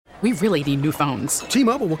We really need new phones.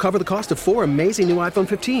 T-Mobile will cover the cost of 4 amazing new iPhone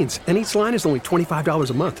 15s, and each line is only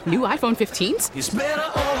 $25 a month. New iPhone 15s? It's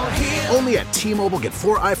better over here. Only at T-Mobile, get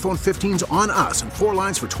 4 iPhone 15s on us and 4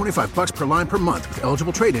 lines for $25 per line per month with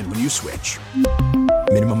eligible trade-in when you switch.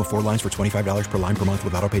 Minimum of 4 lines for $25 per line per month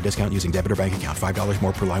with autopay discount using debit or bank account. $5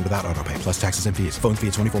 more per line without autopay, plus taxes and fees. Phone fee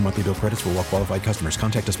at 24 monthly bill credits for well-qualified customers.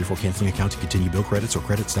 Contact us before canceling account to continue bill credits or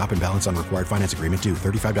credit stop and balance on required finance agreement due.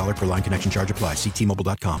 $35 per line connection charge applies. See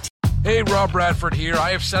T-Mobile.com. Hey, Rob Bradford here. I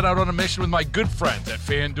have set out on a mission with my good friends at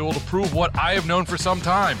FanDuel to prove what I have known for some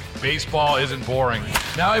time. Baseball isn't boring.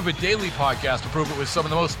 Now I have a daily podcast to prove it with some of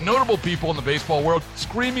the most notable people in the baseball world,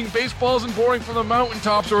 screaming baseball isn't boring from the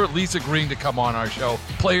mountaintops, or at least agreeing to come on our show.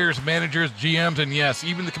 Players, managers, GMs, and yes,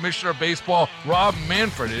 even the commissioner of baseball, Rob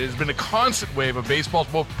Manfred. It has been a constant wave of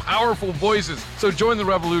baseball's most powerful voices. So join the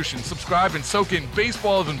revolution. Subscribe and soak in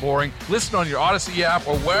Baseball Isn't Boring. Listen on your Odyssey app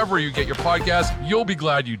or wherever you get your podcast. You'll be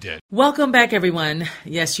glad you did. Welcome back, everyone.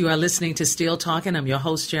 Yes, you are listening to Steele Talking. I'm your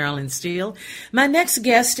host, Geraldine Steele. My next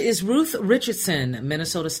guest is Ruth Richardson,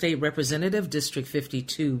 Minnesota State Representative, District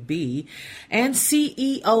 52B, and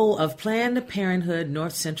CEO of Planned Parenthood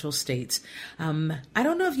North Central States. I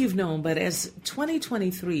don't know if you've known, but as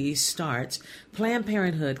 2023 starts, Planned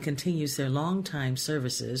Parenthood continues their longtime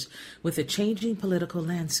services with a changing political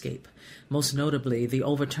landscape, most notably the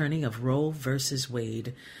overturning of Roe versus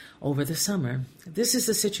Wade over the summer. This is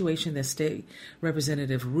the situation that State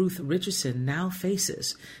Representative Ruth Richardson now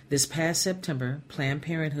faces. This past September, Planned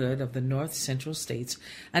Parenthood of the North Central States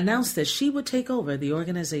announced that she would take over the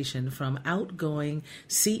organization from outgoing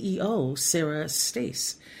CEO Sarah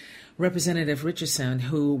Stace. Representative Richardson,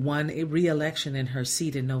 who won a re-election in her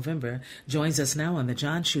seat in November, joins us now on the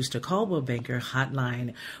John Schuster Coldwell Banker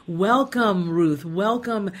Hotline. Welcome, Ruth.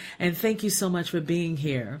 Welcome, and thank you so much for being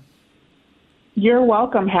here. You're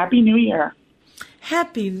welcome. Happy New Year.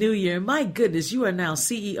 Happy New Year. My goodness, you are now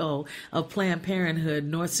CEO of Planned Parenthood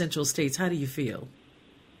North Central States. How do you feel?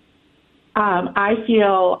 I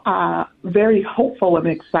feel very hopeful and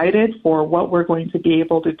excited for what we're going to be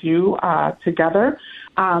able to do together.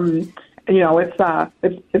 It's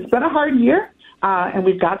been a hard year, and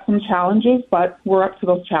we've got some challenges, but we're up to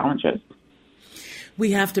those challenges.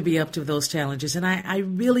 We have to be up to those challenges. And I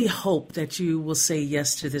really hope that you will say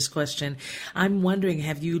yes to this question. I'm wondering,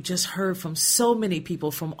 have you just heard from so many people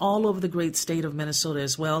from all over the great state of Minnesota,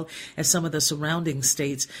 as well as some of the surrounding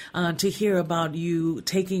states, to hear about you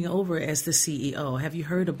taking over as the CEO? Have you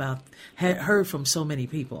heard from so many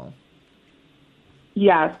people?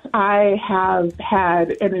 Yes, I have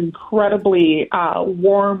had an incredibly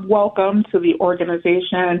warm welcome to the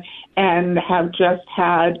organization and have just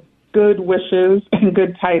had good wishes and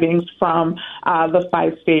good tidings from the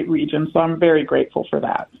 5-state region. So I'm very grateful for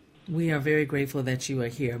that. We are very grateful that you are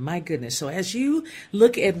here. My goodness. So as you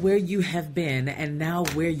look at where you have been and now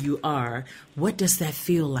where you are, what does that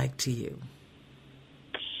feel like to you?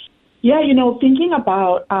 Yeah, thinking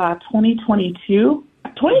about 2022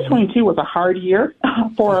 was a hard year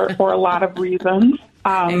for a lot of reasons.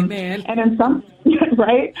 Amen. And in some,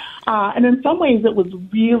 right? And in some ways it was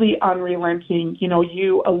really unrelenting.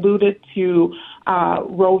 You alluded to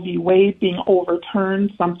Roe v. Wade being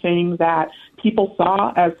overturned, something that people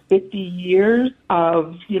saw as 50 years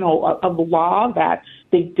of law that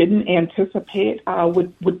they didn't anticipate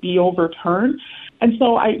would be overturned. And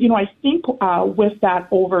so I think with that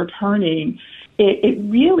overturning, it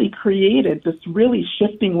really created this really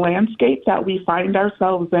shifting landscape that we find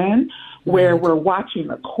ourselves in, where we're watching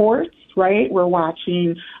the courts, right? We're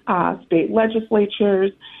watching state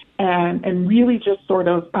legislatures and really just sort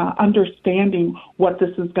of understanding what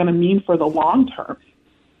this is going to mean for the long term.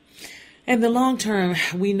 And the long term,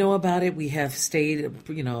 we know about it. We have stayed,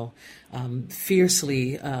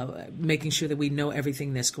 fiercely making sure that we know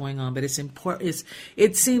everything that's going on. But it's important.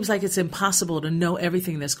 It seems like it's impossible to know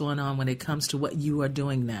everything that's going on when it comes to what you are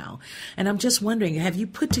doing now. And I'm just wondering, have you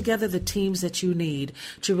put together the teams that you need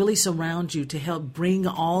to really surround you to help bring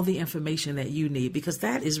all the information that you need? Because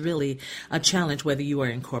that is really a challenge, whether you are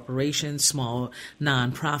in corporations, small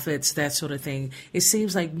nonprofits, that sort of thing. It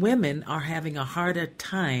seems like women are having a harder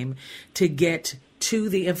time to get to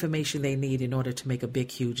the information they need in order to make a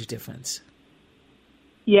big, huge difference.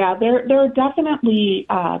 Yeah, there are definitely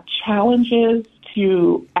challenges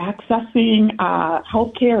to accessing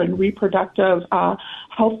healthcare and reproductive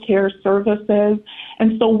healthcare services.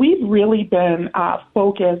 And so we've really been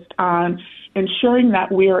focused on ensuring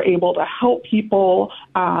that we are able to help people,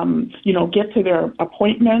 get to their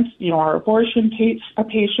appointments, our abortion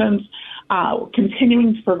patients,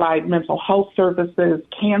 continuing to provide mental health services,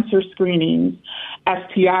 cancer screenings,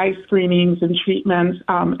 STI screenings and treatments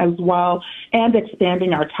as well, and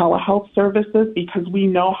expanding our telehealth services because we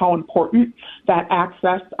know how important that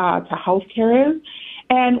access to health care is.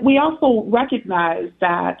 And we also recognize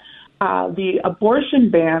that the abortion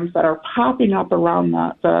bans that are popping up around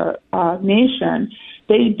the nation,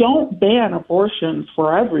 they don't ban abortions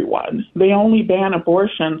for everyone. They only ban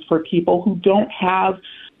abortions for people who don't have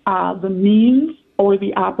the means or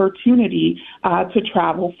the opportunity to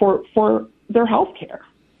travel for their health care.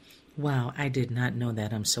 Wow, I did not know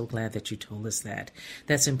that. I'm so glad that you told us that.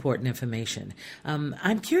 That's important information.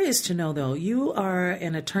 I'm curious to know, though, you are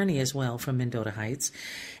an attorney as well from Mendota Heights,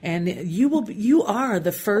 and you are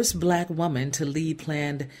the first Black woman to lead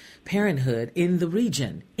Planned Parenthood in the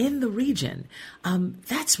region.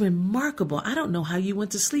 That's remarkable. I don't know how you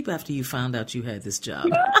went to sleep after you found out you had this job.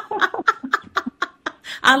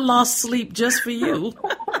 I lost sleep just for you.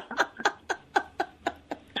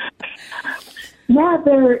 Yeah,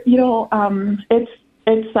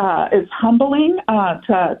 it's humbling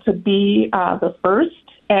to be the first,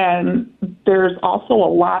 and there's also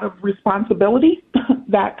a lot of responsibility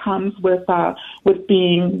that comes with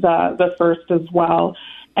being the first as well.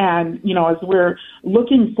 And as we're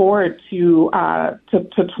looking forward to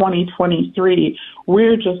 2023,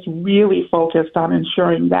 we're just really focused on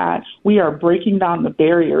ensuring that we are breaking down the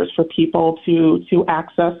barriers for people to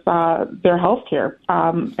access their health care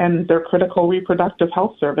and their critical reproductive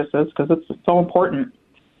health services because it's so important.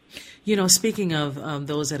 Speaking of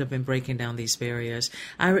those that have been breaking down these barriers,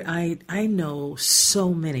 I know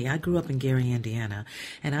so many. I grew up in Gary, Indiana,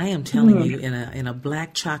 and I am telling you, in a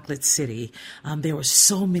Black chocolate city, there were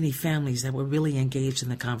so many families that were really engaged in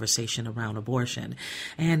the conversation around abortion.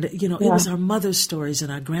 And, it was our mother's stories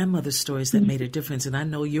and our grandmother's stories that made a difference. And I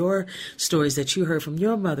know your stories that you heard from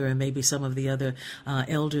your mother and maybe some of the other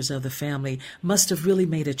elders of the family must have really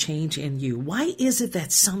made a change in you. Why is it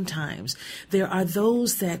that sometimes there are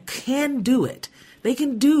those that can do it? They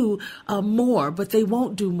can do more, but they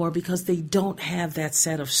won't do more because they don't have that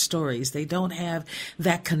set of stories. They don't have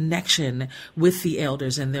that connection with the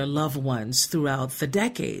elders and their loved ones throughout the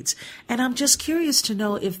decades. And I'm just curious to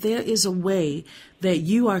know if there is a way that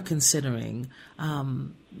you are considering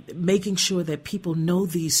making sure that people know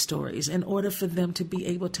these stories in order for them to be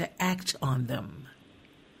able to act on them.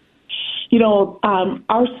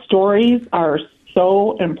 Our stories are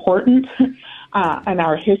so important. And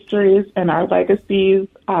our histories and our legacies.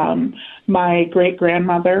 My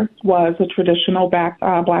great-grandmother was a traditional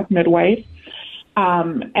Black midwife.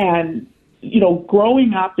 And,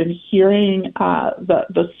 growing up and hearing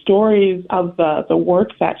the stories of the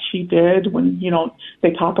work that she did when,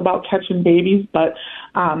 they talk about catching babies, but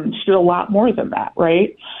she did a lot more than that,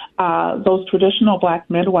 right? Those traditional Black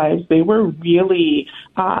midwives, they were really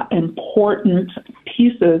important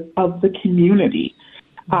pieces of the community.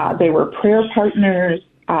 They were prayer partners.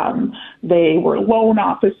 They were loan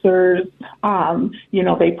officers.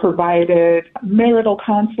 They provided marital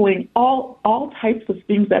counseling, all types of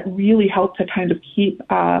things that really helped to kind of keep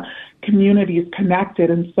communities connected.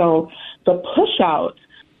 And so the push out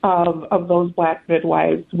of those Black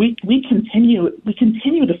midwives, we continue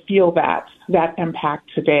to feel that impact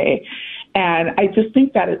today. And I just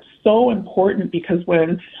think that it's so important because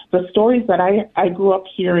when the stories that I grew up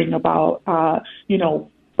hearing about,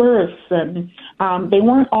 births, and they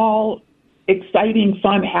weren't all exciting,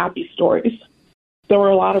 fun, happy stories. There were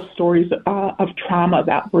a lot of stories of trauma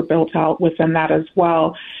that were built out within that as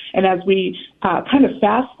well. And as we kind of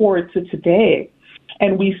fast forward to today,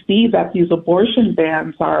 and we see that these abortion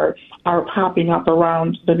bans are popping up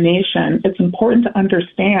around the nation, it's important to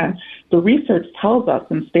understand the research tells us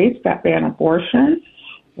in states that ban abortion,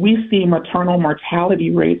 we see maternal mortality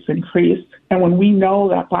rates increase. And when we know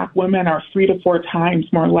that Black women are 3 to 4 times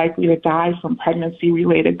more likely to die from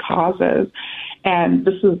pregnancy-related causes, and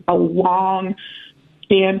this is a long-standing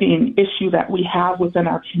issue that we have within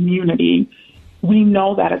our community, we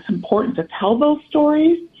know that it's important to tell those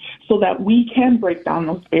stories so that we can break down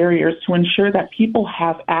those barriers to ensure that people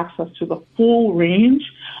have access to the full range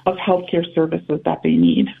of healthcare services that they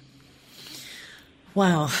need.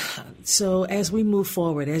 Wow. So as we move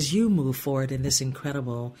forward, as you move forward in this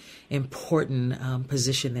incredible, important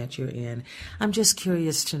position that you're in, I'm just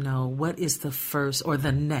curious to know what is the first, or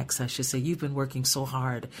the next, I should say. You've been working so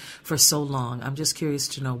hard for so long. I'm just curious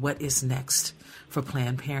to know what is next for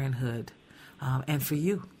Planned Parenthood and for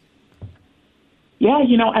you. Yeah,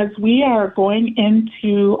 as we are going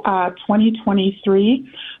into 2023,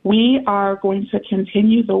 We are going to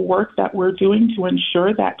continue the work that we're doing to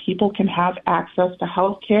ensure that people can have access to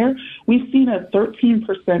health care. We've seen a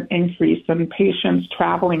 13% increase in patients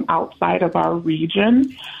traveling outside of our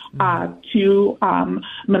region to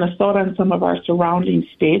Minnesota and some of our surrounding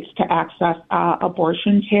states to access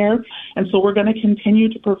abortion care. And so we're going to continue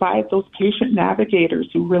to provide those patient navigators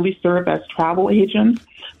who really serve as travel agents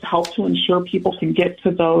to help to ensure people can get to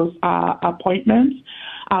those appointments.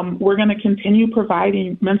 We're going to continue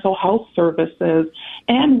providing mental health services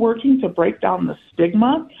and working to break down the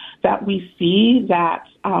stigma that we see that,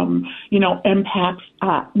 impacts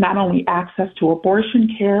not only access to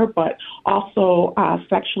abortion care, but also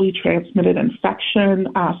sexually transmitted infection,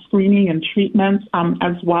 screening and treatments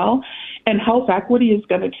as well. And health equity is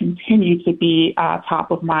going to continue to be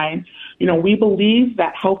top of mind. We believe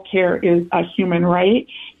that health care is a human right,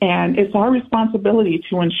 and it's our responsibility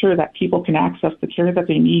to ensure that people can access the care that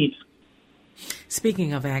they need.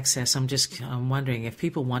 Speaking of access, I'm just wondering if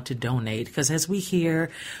people want to donate, because as we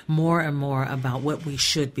hear more and more about what we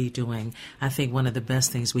should be doing, I think one of the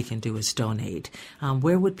best things we can do is donate.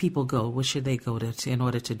 Where would people go? What should they go to in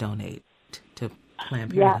order to donate to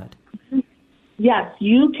Planned Parenthood? Yes,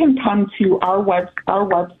 you can come to our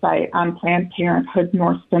website on Planned Parenthood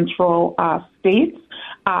North Central States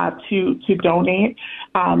to donate.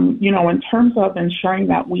 In terms of ensuring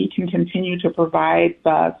that we can continue to provide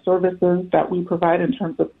the services that we provide in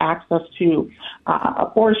terms of access to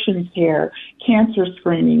abortion care, cancer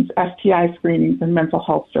screenings, STI screenings, and mental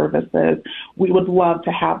health services, we would love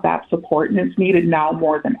to have that support, and it's needed now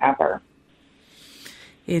more than ever.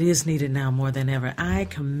 It is needed now more than ever. I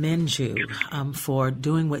commend you for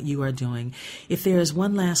doing what you are doing. If there is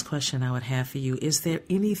one last question I would have for you, is there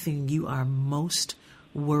anything you are most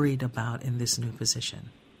worried about in this new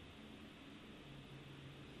position?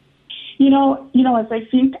 As I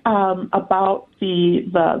think about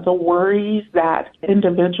the worries that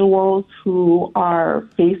individuals who are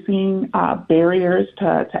facing barriers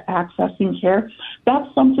to accessing care,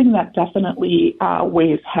 that's something that definitely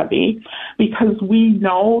weighs heavy, because we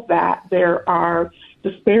know that there are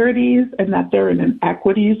disparities and that there are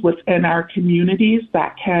inequities within our communities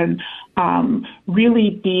that can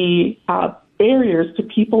really be barriers to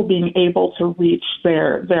people being able to reach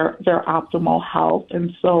their optimal health.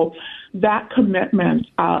 And so that commitment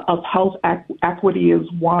of health equity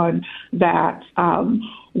is one that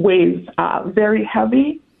weighs very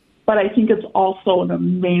heavy, but I think it's also an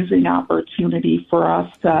amazing opportunity for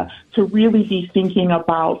us to really be thinking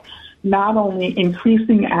about not only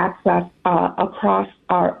increasing access across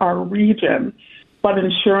our region, but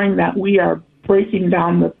ensuring that we are breaking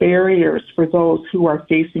down the barriers for those who are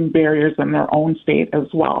facing barriers in their own state as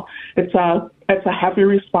well. It's a heavy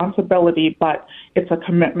responsibility, but it's a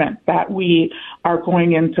commitment that we are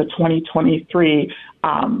going into 2023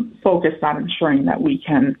 focused on ensuring that we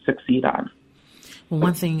can succeed on. Well,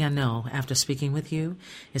 one thing I know after speaking with you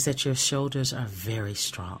is that your shoulders are very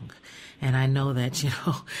strong. And I know that,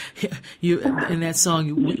 you in that song,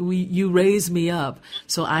 you raise me up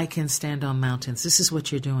so I can stand on mountains. This is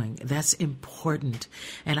what you're doing. That's important.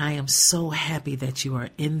 And I am so happy that you are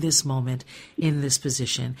in this moment, in this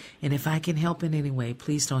position. And if I can help in any way,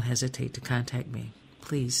 please don't hesitate to contact me.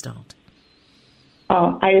 Please don't.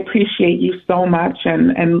 I appreciate you so much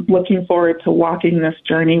and looking forward to walking this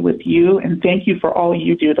journey with you. And thank you for all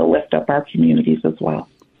you do to lift up our communities as well.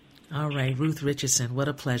 All right, Ruth Richardson, what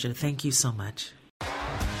a pleasure. Thank you so much.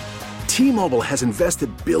 T-Mobile has invested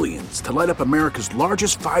billions to light up America's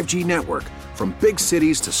largest 5G network, from big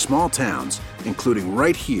cities to small towns, including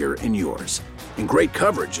right here in yours. And great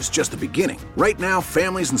coverage is just the beginning. Right now,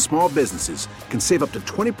 families and small businesses can save up to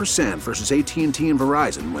 20% versus AT&T and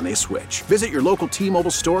Verizon when they switch. Visit your local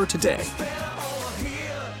T-Mobile store today.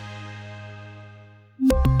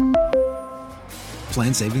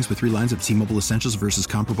 Plan savings with 3 lines of T-Mobile Essentials versus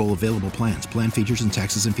comparable available plans. Plan features and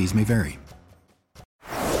taxes and fees may vary.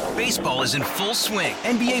 Baseball is in full swing.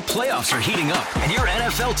 NBA playoffs are heating up, and your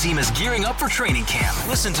NFL team is gearing up for training camp.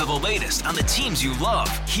 Listen to the latest on the teams you love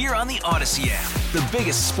here on the Odyssey app. The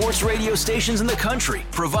biggest sports radio stations in the country,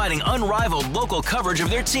 providing unrivaled local coverage of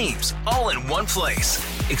their teams, all in one place.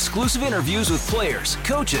 Exclusive interviews with players,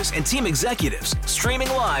 coaches, and team executives, streaming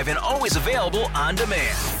live and always available on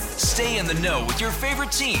demand. Stay in the know with your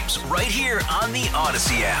favorite teams right here on the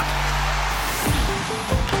Odyssey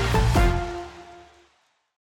app.